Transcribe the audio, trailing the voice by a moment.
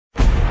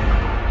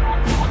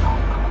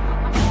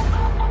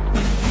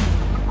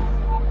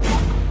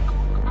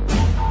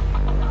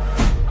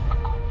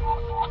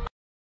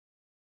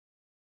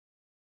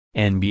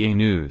NBA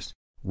News: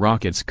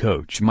 Rockets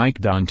coach Mike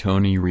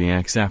D'Antoni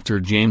reacts after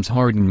James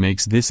Harden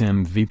makes this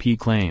MVP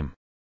claim.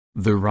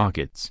 The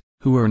Rockets,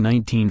 who are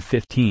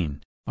 19-15,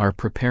 are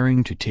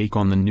preparing to take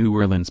on the New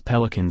Orleans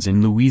Pelicans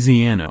in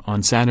Louisiana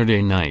on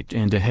Saturday night,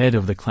 and ahead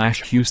of the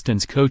clash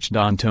Houston's coach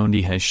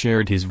D'Antoni has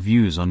shared his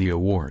views on the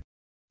award.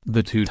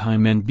 The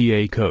two-time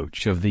NBA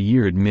Coach of the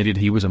Year admitted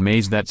he was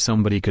amazed that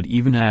somebody could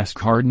even ask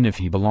Harden if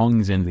he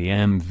belongs in the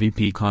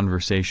MVP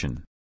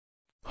conversation.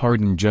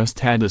 "Harden just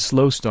had a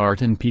slow start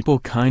and people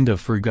kind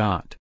of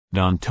forgot,"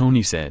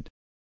 D'Antoni said.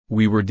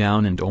 "We were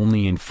down and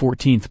only in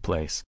 14th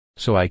place,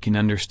 so I can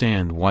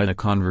understand why the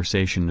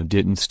conversation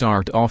didn't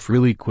start off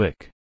really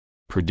quick.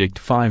 Predict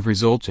 5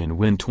 results and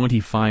win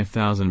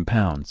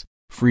 £25,000,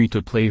 free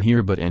to play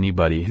here, but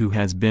anybody who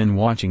has been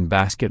watching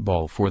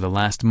basketball for the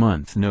last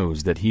month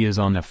knows that he is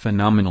on a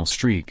phenomenal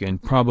streak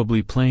and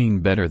probably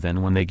playing better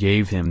than when they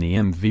gave him the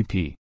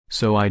MVP,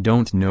 so I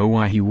don't know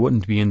why he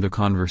wouldn't be in the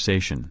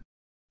conversation.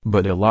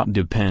 But a lot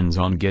depends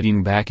on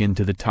getting back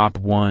into the top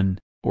 1,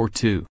 or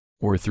 2,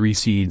 or 3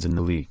 seeds in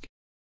the league.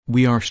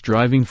 We are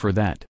striving for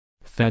that,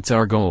 that's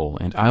our goal,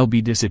 and I'll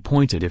be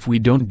disappointed if we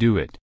don't do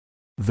it."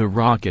 The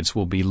Rockets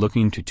will be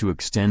looking to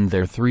extend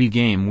their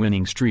 3-game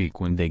winning streak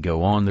when they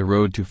go on the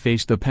road to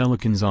face the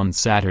Pelicans on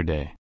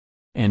Saturday.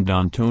 And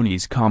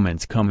D'Antoni's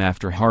comments come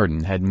after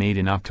Harden had made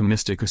an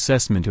optimistic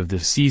assessment of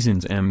this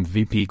season's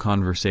MVP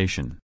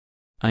conversation.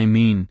 "I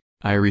mean,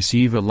 I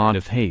receive a lot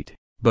of hate,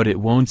 but it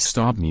won't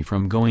stop me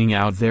from going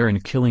out there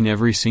and killing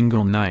every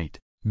single night,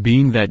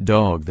 being that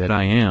dog that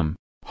I am,"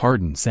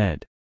 Harden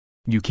said.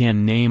 "You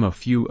can name a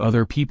few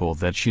other people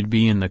that should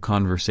be in the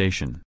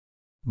conversation.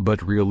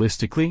 But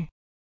realistically,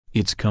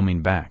 it's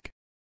coming back."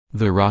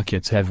 The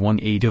Rockets have won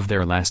 8 of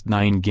their last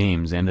 9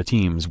 games, and the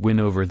team's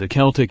win over the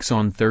Celtics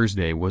on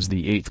Thursday was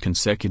the 8th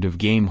consecutive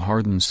game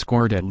Harden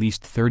scored at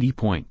least 30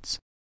 points.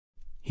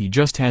 "He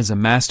just has a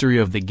mastery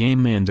of the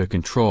game and a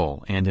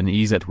control and an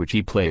ease at which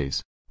he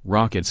plays,"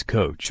 Rockets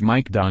coach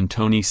Mike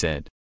D'Antoni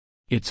said.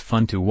 "It's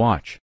fun to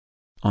watch.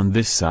 On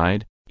this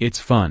side, it's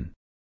fun."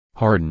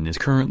 Harden is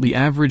currently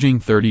averaging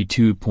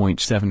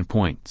 32.7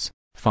 points,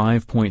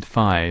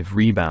 5.5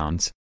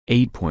 rebounds,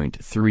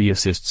 8.3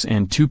 assists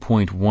and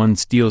 2.1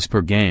 steals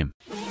per game.